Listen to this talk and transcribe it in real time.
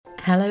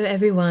Hello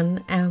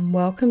everyone and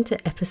welcome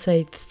to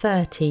episode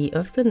 30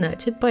 of the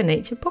Nurtured by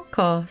Nature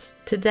podcast.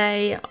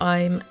 Today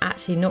I'm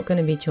actually not going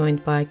to be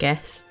joined by a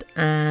guest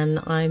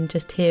and I'm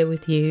just here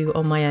with you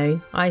on my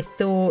own. I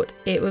thought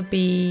it would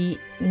be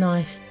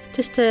nice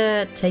just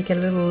to take a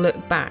little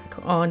look back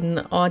on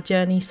our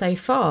journey so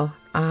far.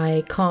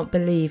 I can't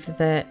believe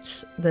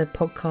that the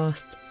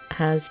podcast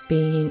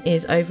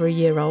is over a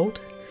year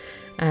old.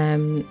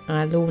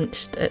 I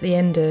launched at the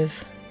end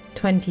of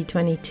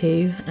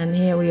 2022 and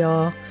here we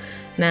are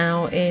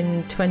now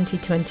in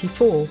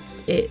 2024.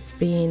 It's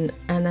been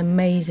an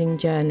amazing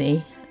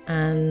journey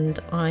and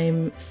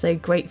I'm so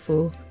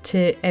grateful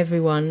to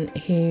everyone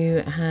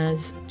who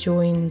has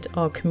joined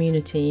our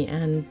community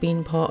and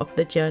been part of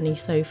the journey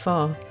so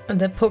far.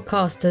 The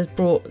podcast has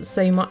brought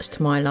so much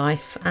to my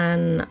life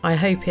and I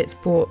hope it's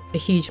brought a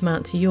huge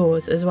amount to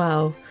yours as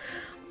well.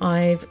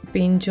 I've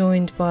been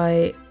joined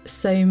by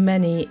so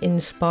many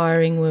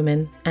inspiring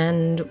women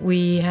and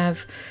we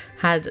have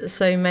had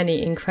so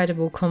many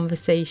incredible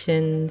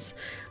conversations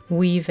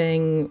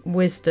weaving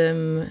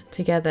wisdom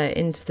together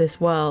into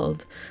this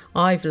world.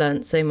 I've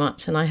learnt so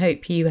much and I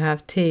hope you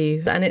have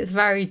too. And it's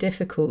very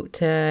difficult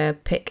to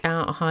pick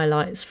out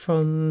highlights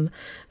from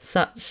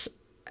such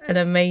an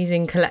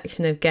amazing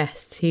collection of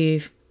guests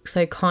who've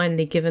so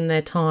kindly given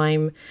their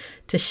time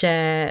to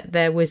share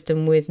their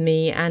wisdom with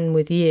me and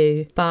with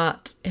you.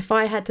 But if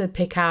I had to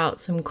pick out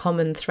some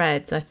common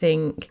threads, I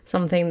think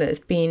something that's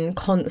been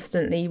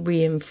constantly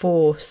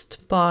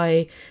reinforced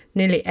by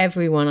nearly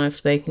everyone I've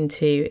spoken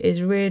to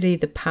is really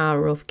the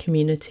power of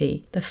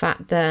community. The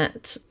fact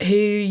that who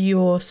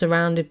you're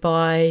surrounded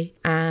by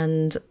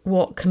and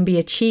what can be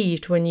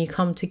achieved when you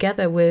come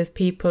together with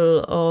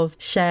people of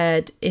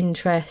shared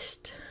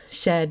interest,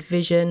 shared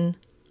vision.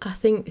 I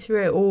think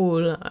through it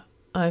all,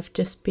 I've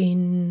just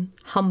been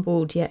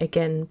humbled yet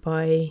again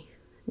by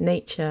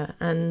nature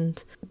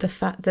and the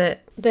fact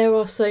that there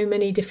are so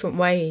many different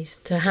ways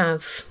to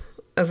have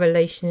a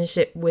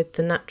relationship with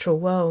the natural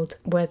world,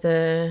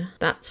 whether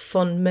that's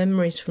fond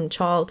memories from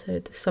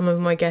childhood. Some of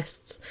my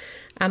guests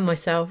and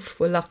myself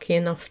were lucky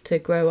enough to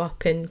grow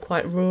up in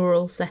quite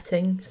rural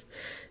settings.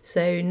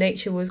 So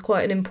nature was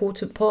quite an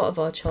important part of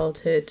our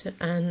childhood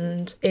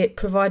and it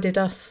provided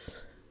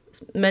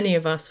many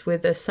of us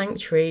with a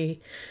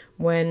sanctuary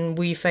when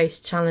we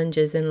faced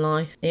challenges in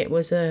life. It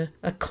was a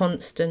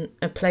constant,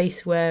 a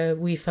place where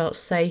we felt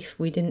safe,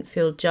 we didn't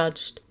feel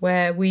judged,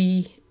 where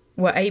we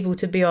were able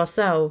to be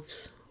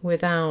ourselves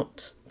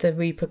without the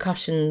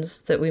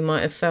repercussions that we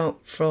might have felt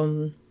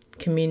from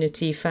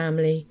community,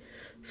 family,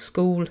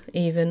 school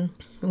even.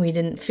 We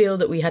didn't feel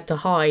that we had to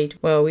hide.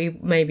 Well, we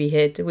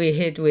hid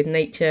with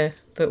nature,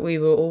 but we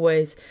were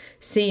always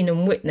seen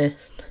and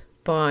witnessed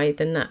by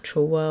the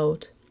natural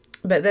world.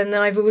 But then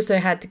I've also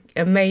had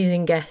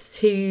amazing guests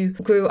who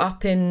grew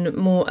up in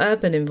more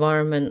urban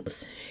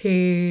environments,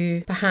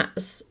 who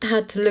perhaps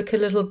had to look a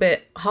little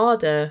bit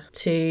harder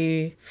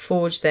to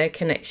forge their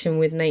connection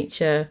with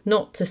nature.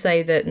 Not to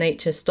say that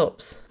nature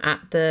stops at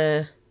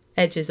the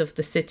edges of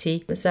the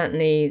city.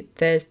 Certainly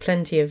there's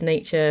plenty of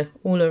nature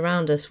all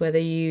around us, whether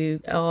you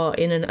are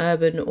in an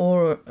urban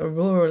or a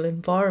rural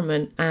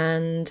environment.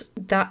 And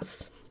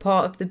that's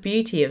part of the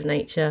beauty of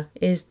nature,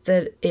 is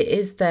that it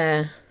is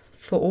there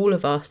for all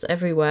of us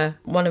everywhere.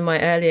 One of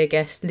my earlier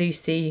guests,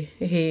 Lucy,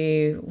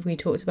 who we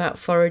talked about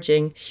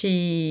foraging,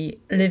 she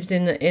lives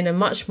in a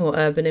much more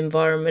urban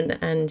environment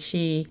and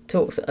she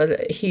talks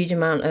a huge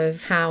amount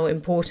of how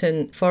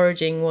important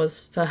foraging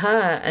was for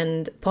her,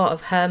 and part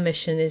of her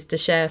mission is to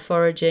share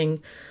foraging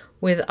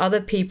with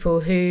other people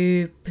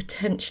who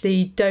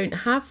potentially don't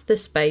have the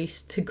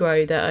space to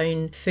grow their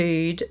own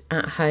food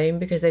at home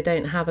because they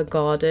don't have a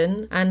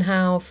garden, and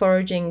how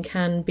foraging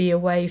can be a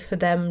way for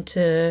them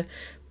to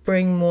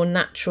bring more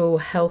natural,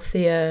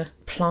 healthier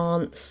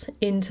plants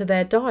into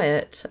their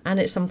diet. And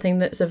it's something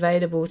that's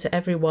available to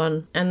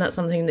everyone, and that's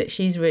something that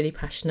she's really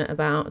passionate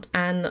about.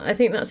 And I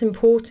think that's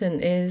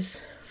important,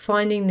 is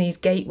finding these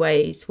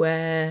gateways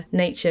where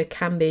nature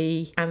can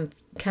be and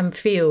can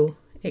feel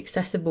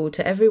accessible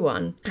to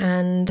everyone.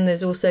 And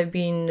there's also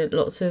been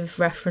lots of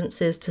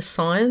references to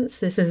science.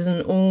 This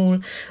isn't all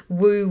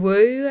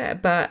woo-woo,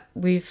 but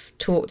we've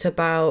talked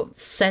about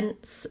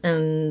scents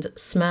and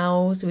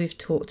smells. We've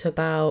talked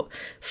about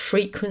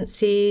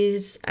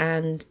frequencies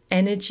and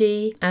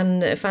energy,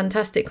 and a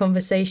fantastic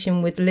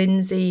conversation with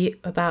Lindsay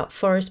about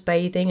forest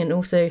bathing, and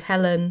also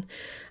Helen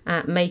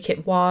at Make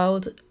It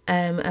Wild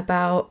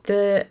about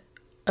the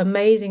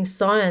amazing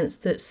science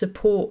that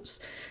supports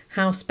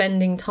how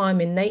spending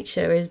time in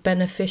nature is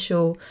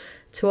beneficial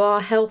to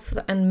our health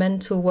and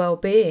mental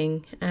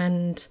well-being.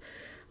 And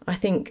I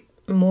think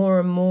more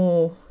and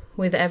more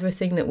with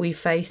everything that we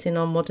face in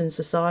our modern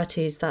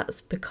societies, that's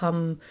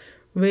become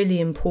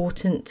really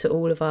important to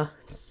all of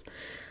us.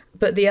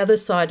 But the other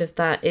side of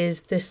that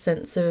is this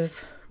sense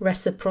of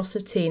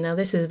reciprocity. Now,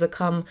 this has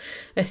become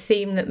a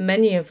theme that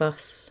many of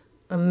us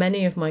and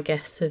many of my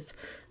guests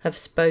have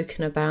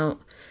spoken about,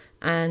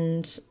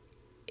 and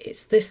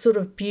it's this sort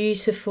of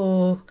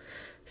beautiful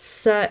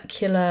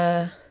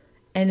circular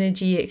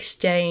energy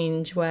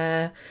exchange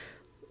where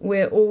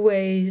we're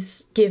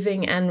always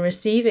giving and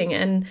receiving.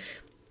 And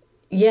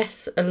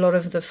yes, a lot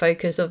of the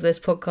focus of this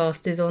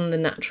podcast is on the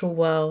natural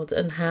world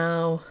and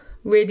how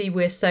really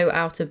we're so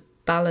out of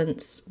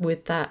balance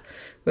with that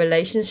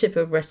relationship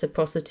of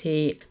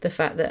reciprocity. The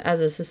fact that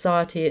as a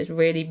society it's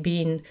really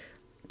been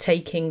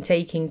taking,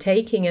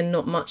 and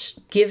not much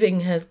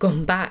giving has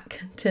gone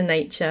back to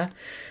nature.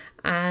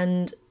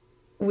 And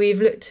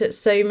we've looked at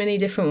so many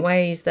different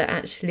ways that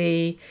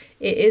actually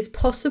it is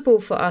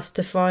possible for us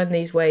to find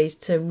these ways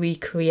to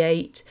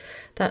recreate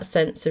that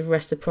sense of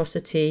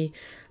reciprocity.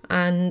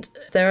 And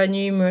there are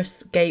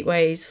numerous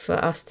gateways for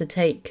us to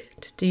take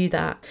to do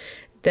that.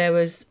 There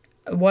was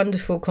a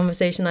wonderful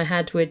conversation I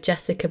had with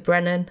Jessica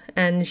Brennan,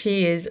 and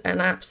she is an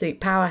absolute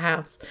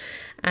powerhouse.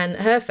 And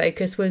her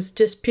focus was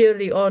just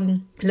purely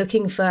on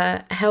looking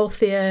for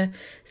healthier,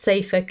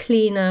 safer,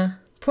 cleaner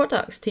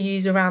products to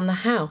use around the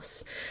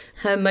house.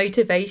 Her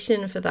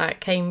motivation for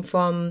that came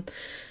from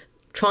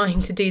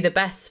trying to do the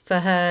best for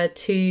her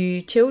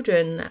two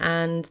children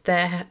and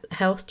their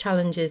health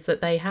challenges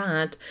that they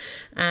had.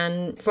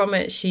 And from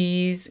it,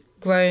 she's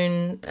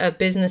grown a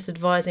business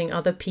advising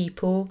other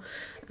people,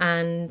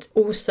 and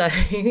also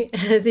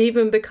has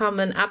even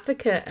become an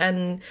advocate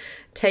and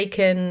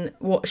taken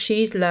what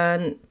she's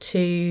learned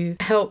to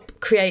help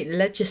create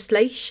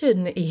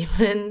legislation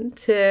even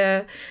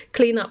to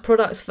clean up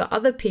products for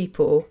other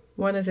people.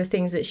 One of the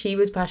things that she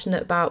was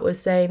passionate about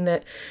was saying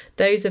that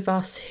those of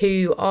us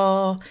who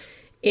are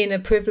in a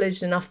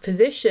privileged enough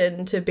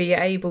position to be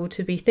able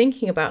to be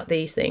thinking about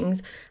these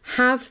things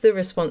have the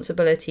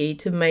responsibility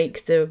to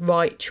make the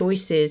right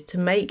choices, to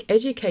make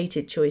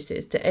educated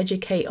choices, to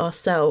educate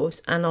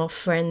ourselves and our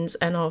friends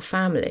and our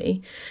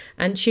family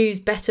and choose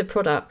better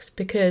products.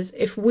 Because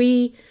if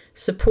we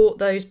support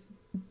those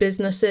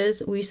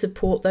businesses, we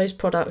support those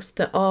products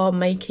that are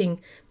making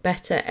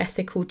better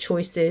ethical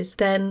choices,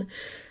 then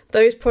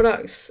those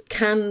products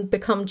can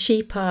become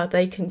cheaper,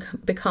 they can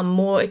become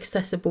more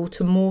accessible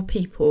to more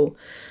people.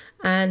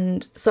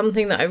 And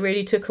something that I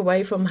really took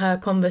away from her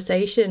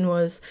conversation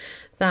was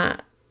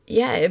that,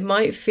 yeah, it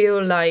might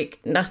feel like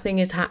nothing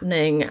is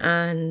happening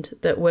and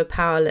that we're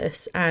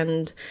powerless.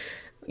 And,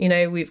 you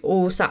know, we've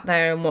all sat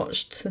there and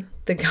watched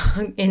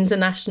the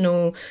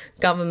international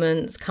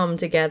governments come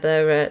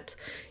together at,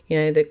 you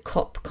know, the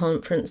COP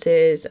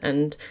conferences.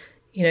 And,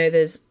 you know,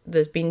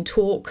 there's been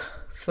talk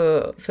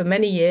for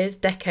many years,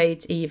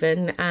 decades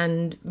even,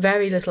 and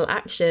very little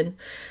action.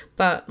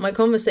 But my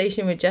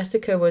conversation with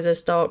Jessica was a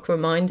stark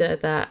reminder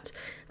that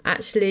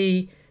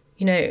actually,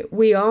 you know,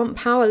 we aren't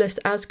powerless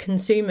as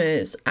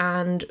consumers,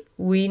 and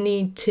we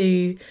need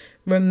to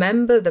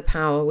remember the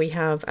power we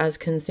have as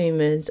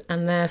consumers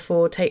and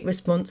therefore take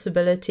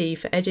responsibility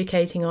for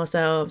educating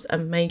ourselves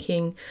and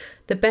making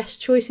the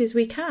best choices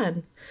we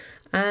can.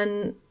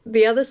 And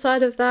the other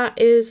side of that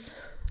is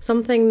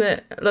something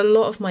that a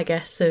lot of my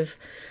guests have,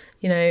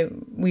 you know,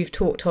 we've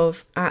talked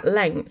of at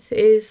length,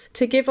 is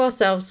to give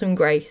ourselves some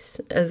grace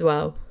as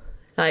well.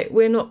 Like,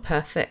 we're not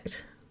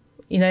perfect.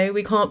 You know,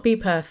 we can't be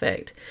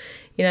perfect.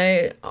 You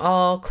know,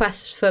 our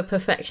quest for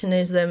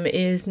perfectionism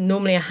is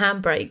normally a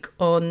handbrake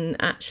on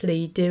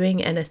actually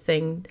doing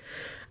anything.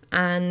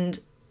 And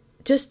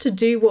just to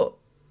do what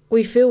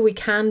we feel we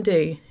can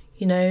do.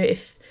 You know,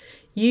 if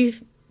you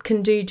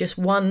can do just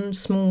one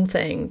small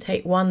thing,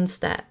 take one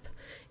step.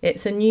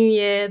 It's a new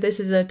year. This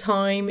is a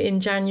time in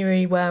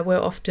January where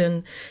we're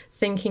often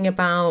thinking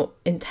about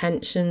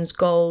intentions,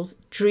 goals,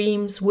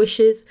 dreams,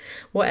 wishes,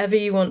 whatever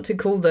you want to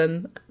call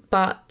them.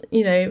 But,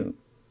 you know,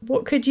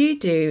 what could you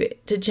do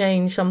to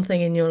change something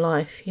in your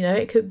life? You know,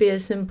 it could be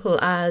as simple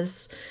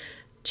as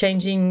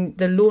changing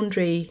the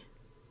laundry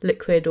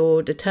liquid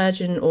or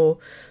detergent, or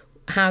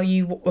how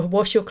you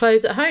wash your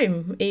clothes at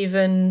home,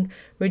 even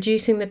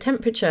reducing the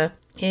temperature.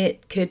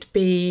 It could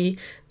be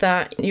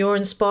that you're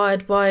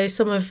inspired by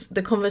some of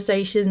the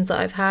conversations that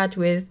I've had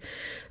with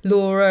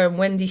Laura and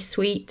Wendy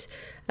Sweet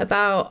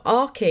about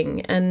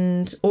arcing,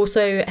 and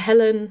also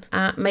Helen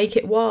at Make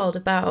It Wild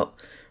about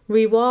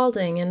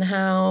rewilding, and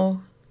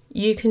how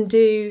you can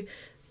do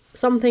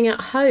something at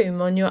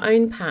home on your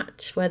own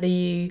patch, whether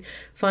you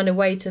find a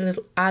way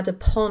to add a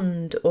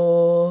pond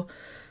or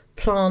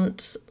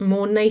plant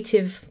more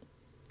native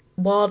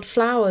wild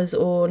flowers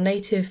or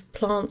native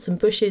plants and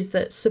bushes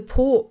that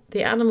support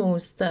the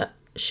animals that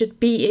should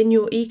be in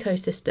your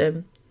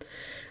ecosystem.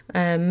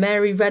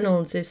 Mary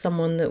Reynolds is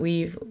someone that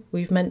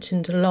we've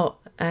mentioned a lot,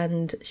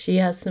 and she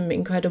has some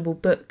incredible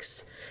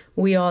books.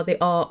 We Are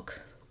the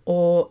Ark,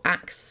 or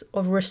Acts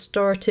of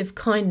Restorative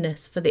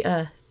Kindness for the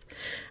Earth.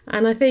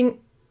 And I think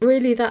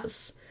really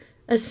that's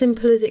as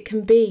simple as it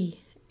can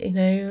be. You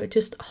know,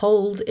 just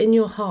hold in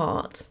your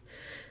heart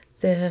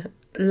the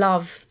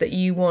love that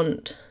you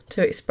want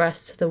to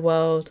express to the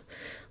world.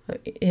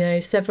 You know,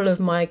 several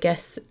of my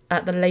guests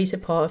at the later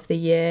part of the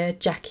year,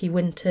 Jackie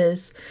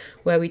Winters,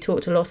 where we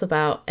talked a lot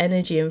about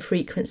energy and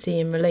frequency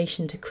in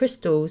relation to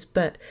crystals,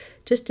 but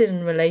just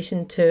in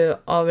relation to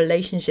our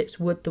relationships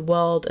with the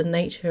world and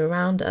nature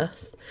around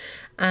us.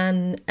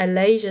 And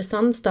Alasia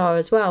Sunstar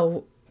as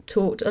well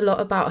talked a lot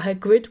about her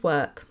grid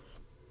work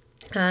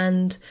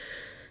and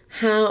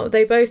how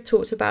they both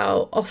talked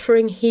about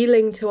offering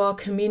healing to our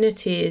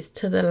communities,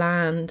 to the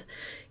land.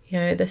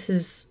 This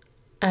is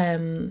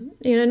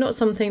not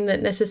something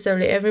that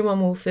necessarily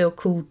everyone will feel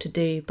called to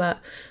do, but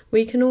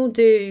we can all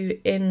do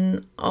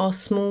in our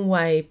small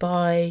way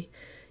by,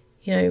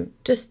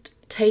 just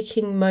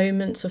taking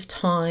moments of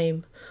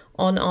time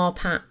on our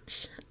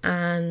patch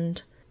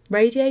and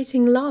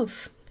radiating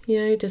love.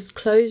 Just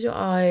close your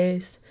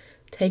eyes,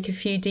 take a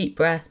few deep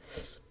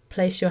breaths,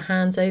 place your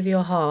hands over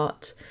your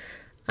heart,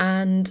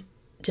 and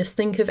just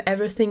think of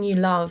everything you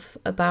love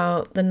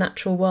about the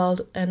natural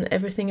world and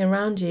everything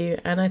around you.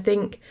 And I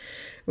think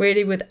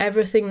really with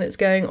everything that's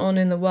going on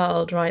in the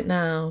world right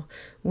now,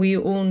 we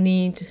all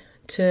need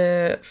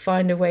to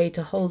find a way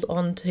to hold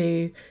on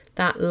to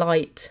that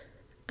light.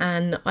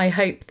 And I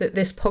hope that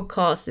this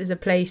podcast is a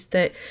place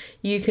that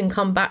you can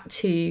come back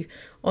to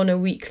on a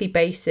weekly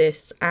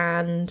basis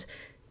and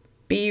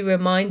be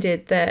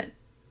reminded that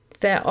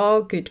there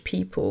are good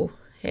people.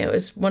 It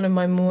was one of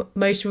my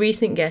most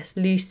recent guests,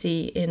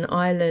 Lucy, in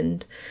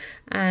Ireland,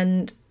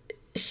 and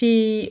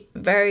she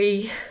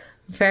very,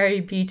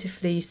 very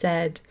beautifully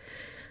said,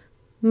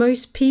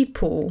 most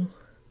people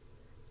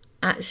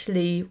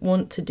actually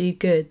want to do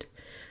good.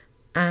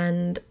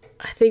 And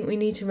I think we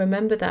need to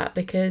remember that,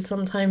 because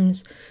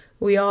sometimes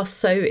we are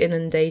so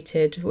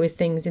inundated with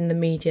things in the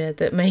media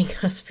that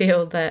make us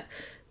feel that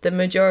the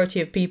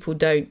majority of people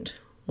don't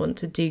want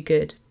to do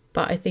good.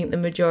 But I think the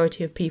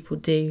majority of people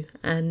do.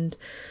 And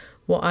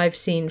what I've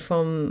seen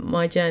from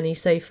my journey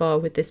so far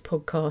with this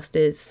podcast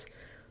is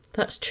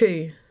that's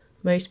true.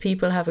 Most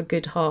people have a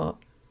good heart,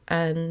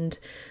 and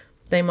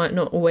they might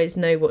not always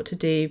know what to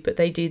do, but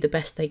they do the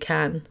best they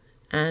can.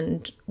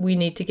 And we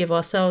need to give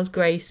ourselves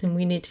grace, and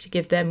we need to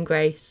give them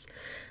grace,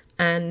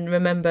 and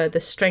remember the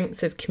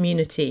strength of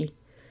community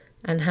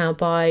and how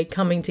by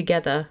coming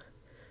together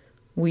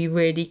we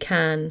really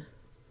can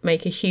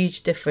make a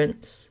huge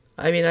difference.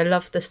 I mean, I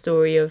love the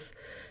story of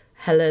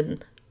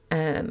Helen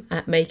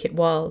at Make It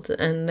Wild,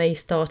 and they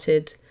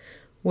started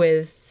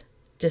with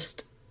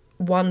just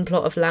one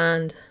plot of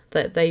land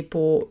that they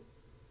bought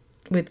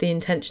with the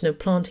intention of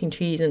planting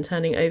trees and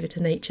turning over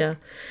to nature.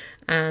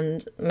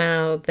 And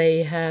now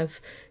they have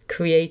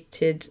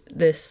created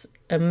this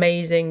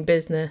amazing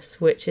business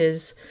which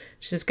is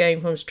just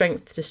going from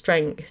strength to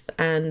strength,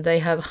 and they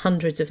have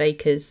hundreds of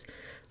acres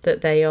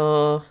that they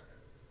are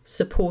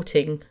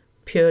supporting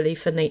purely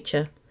for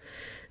nature.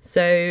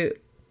 So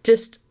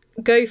just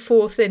go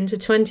forth into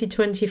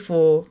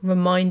 2024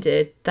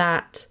 reminded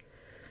that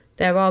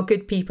there are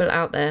good people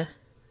out there.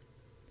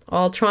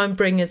 I'll try and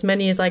bring as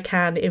many as I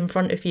can in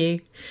front of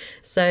you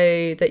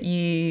so that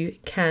you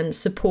can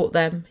support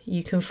them.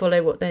 You can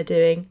follow what they're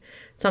doing.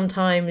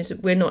 Sometimes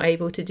we're not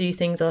able to do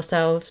things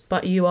ourselves,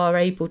 but you are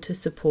able to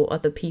support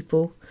other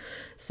people.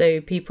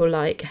 So people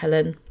like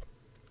Helen,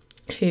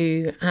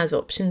 who has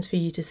options for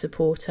you to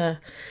support her.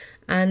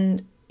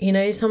 And,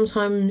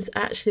 sometimes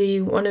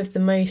actually one of the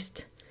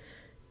most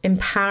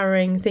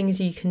empowering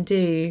things you can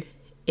do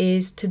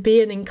is to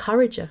be an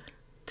encourager,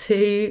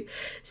 to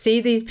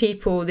see these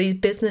people, these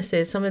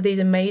businesses, some of these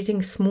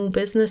amazing small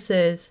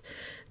businesses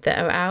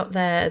that are out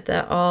there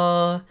that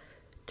are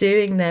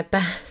doing their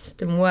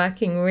best and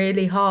working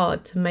really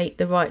hard to make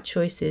the right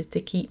choices, to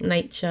keep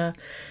nature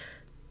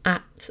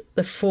at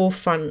the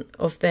forefront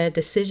of their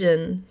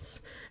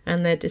decisions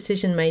and their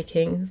decision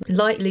making,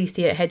 like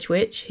Lucy at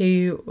Hedgewitch,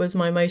 who was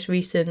my most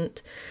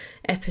recent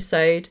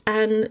episode.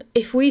 And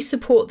if we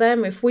support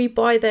them, if we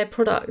buy their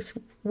products,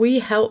 we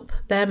help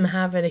them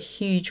have a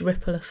huge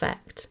ripple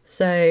effect.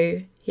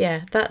 So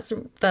yeah,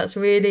 that's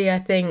really, I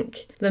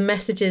think, the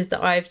messages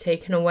that I've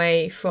taken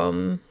away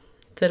from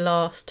the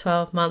last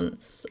 12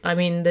 months. I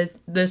mean,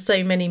 there's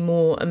so many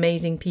more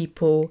amazing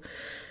people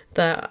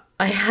that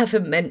I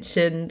haven't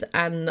mentioned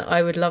and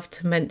I would love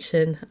to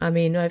mention. I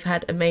mean, I've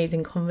had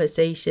amazing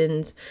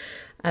conversations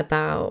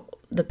about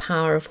the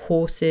power of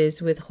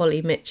horses with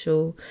Holly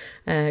Mitchell.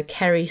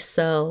 Kerry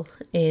Searle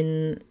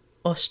in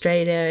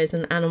Australia is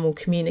an animal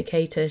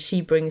communicator.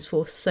 She brings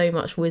forth so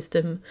much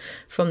wisdom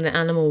from the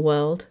animal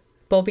world.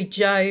 Bobby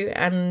Joe,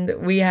 and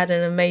we had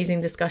an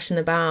amazing discussion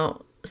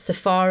about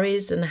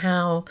safaris and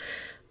how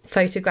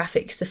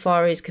photographic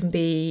safaris can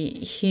be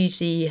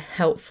hugely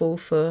helpful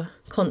for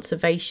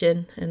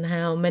conservation, and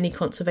how many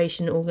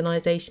conservation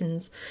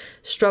organisations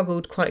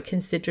struggled quite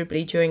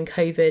considerably during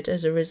COVID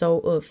as a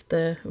result of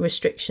the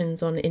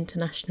restrictions on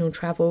international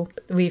travel.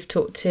 We've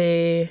talked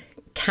to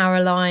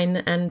Caroline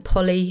and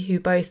Polly, who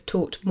both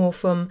talked more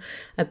from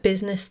a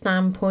business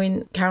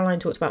standpoint. Caroline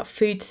talked about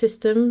food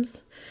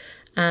systems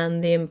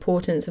and the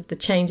importance of the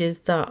changes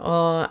that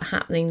are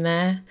happening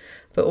there,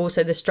 but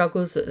also the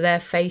struggles that they're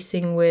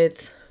facing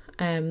with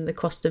the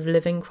cost of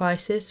living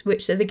crisis,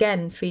 which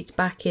again feeds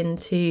back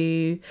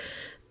into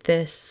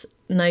this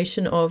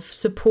notion of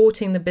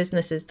supporting the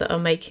businesses that are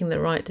making the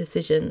right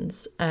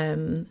decisions,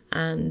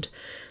 and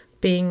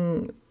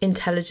being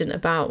intelligent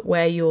about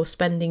where you're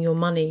spending your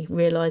money,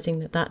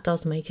 realising that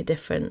does make a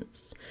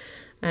difference.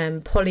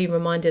 Polly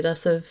reminded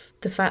us of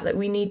the fact that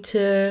we need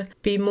to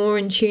be more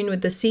in tune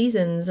with the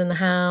seasons and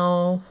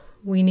how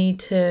we need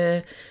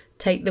to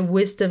take the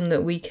wisdom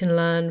that we can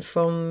learn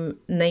from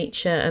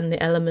nature and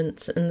the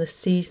elements and the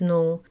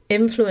seasonal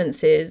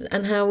influences,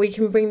 and how we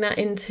can bring that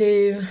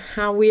into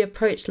how we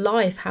approach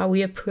life, how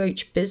we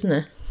approach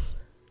business.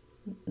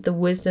 The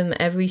wisdom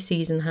every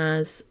season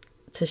has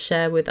to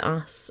share with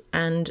us,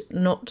 and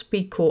not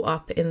be caught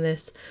up in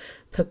this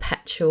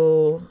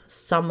perpetual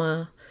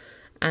summer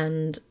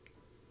and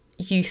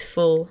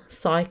youthful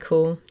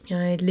cycle.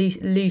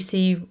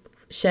 Lucy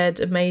shared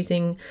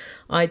amazing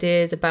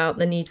ideas about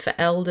the need for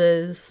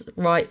elders,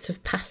 rites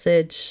of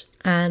passage,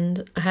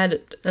 and I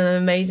had an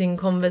amazing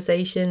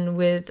conversation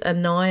with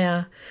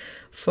Anaya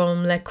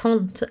from Le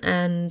Conte,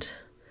 and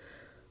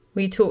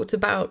we talked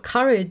about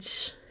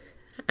courage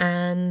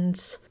and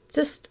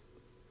just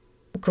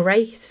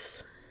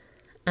grace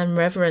and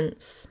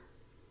reverence.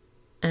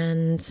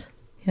 And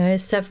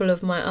several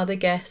of my other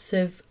guests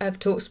have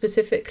talked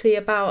specifically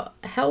about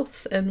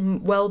health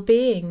and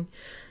well-being.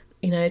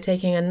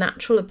 Taking a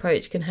natural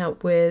approach can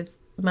help with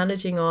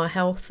managing our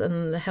health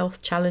and the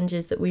health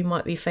challenges that we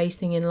might be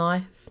facing in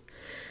life.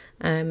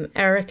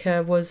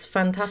 Erica was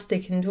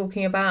fantastic in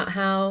talking about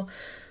how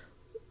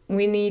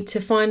we need to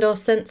find our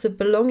sense of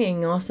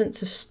belonging, our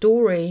sense of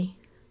story,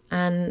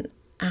 and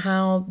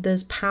how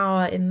there's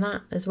power in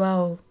that as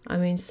well.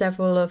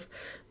 Several of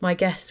my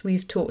guests,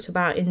 we've talked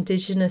about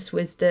Indigenous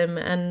wisdom,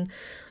 and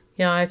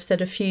I've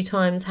said a few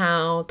times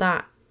how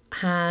that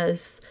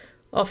has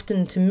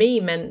often to me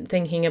meant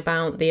thinking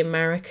about the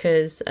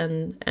Americas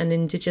and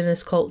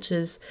Indigenous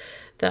cultures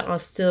that are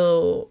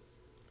still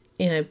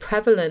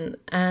prevalent.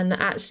 And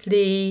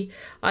actually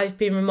I've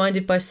been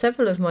reminded by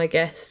several of my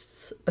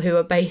guests who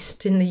are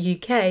based in the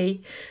UK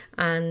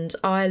and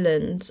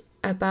Ireland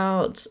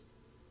about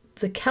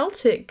the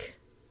Celtic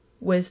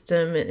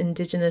wisdom,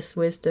 Indigenous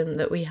wisdom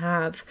that we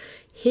have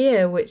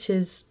here, which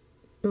is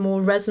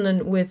more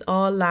resonant with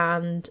our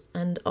land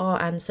and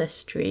our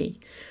ancestry,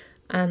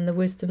 and the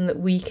wisdom that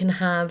we can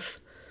have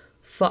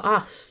for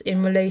us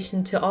in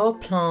relation to our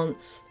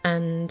plants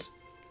and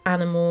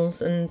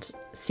animals and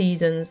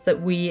seasons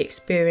that we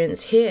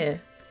experience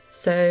here.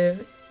 So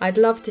I'd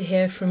love to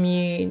hear from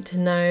you, to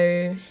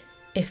know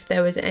if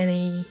there was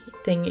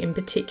anything in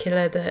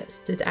particular that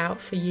stood out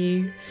for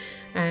you.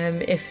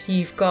 If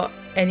you've got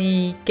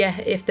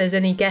if there's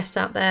any guests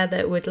out there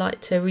that would like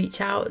to reach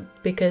out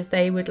because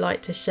they would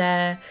like to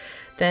share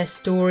their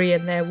story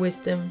and their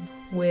wisdom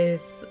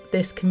with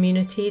this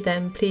community,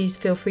 then please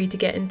feel free to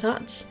get in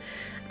touch.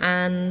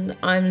 And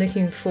I'm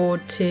looking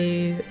forward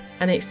to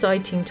an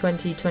exciting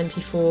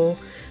 2024,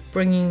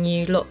 bringing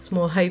you lots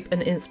more hope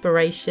and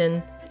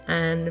inspiration,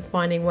 and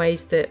finding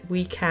ways that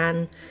we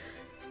can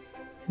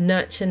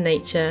nurture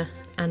nature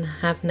and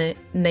have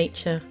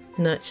nature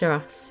nurture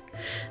us.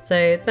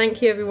 So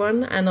thank you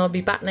everyone, and I'll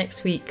be back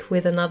next week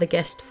with another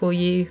guest for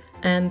you.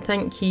 And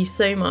thank you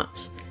so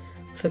much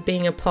for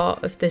being a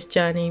part of this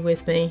journey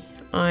with me.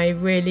 I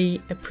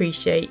really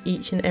appreciate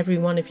each and every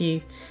one of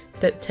you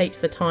that takes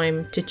the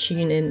time to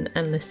tune in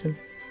and listen.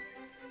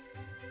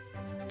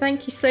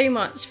 Thank you so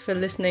much for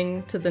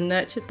listening to the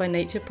Nurtured by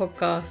Nature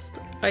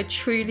podcast. I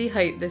truly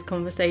hope this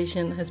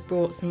conversation has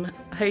brought some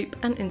hope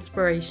and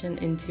inspiration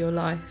into your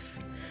life.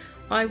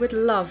 I would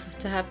love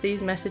to have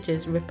these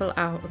messages ripple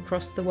out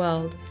across the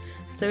world.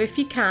 So if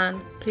you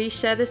can, please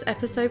share this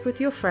episode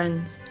with your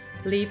friends,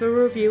 leave a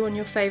review on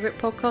your favourite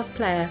podcast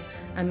player,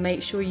 and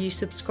make sure you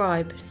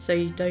subscribe so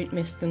you don't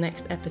miss the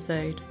next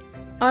episode.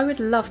 I would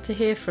love to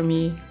hear from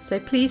you, so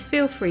please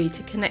feel free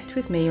to connect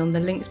with me on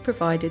the links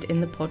provided in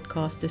the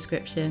podcast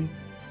description.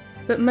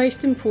 But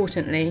most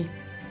importantly,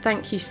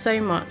 thank you so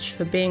much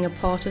for being a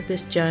part of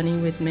this journey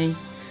with me.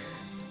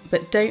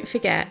 But don't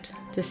forget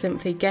to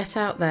simply get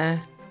out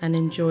there and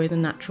enjoy the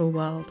natural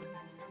world.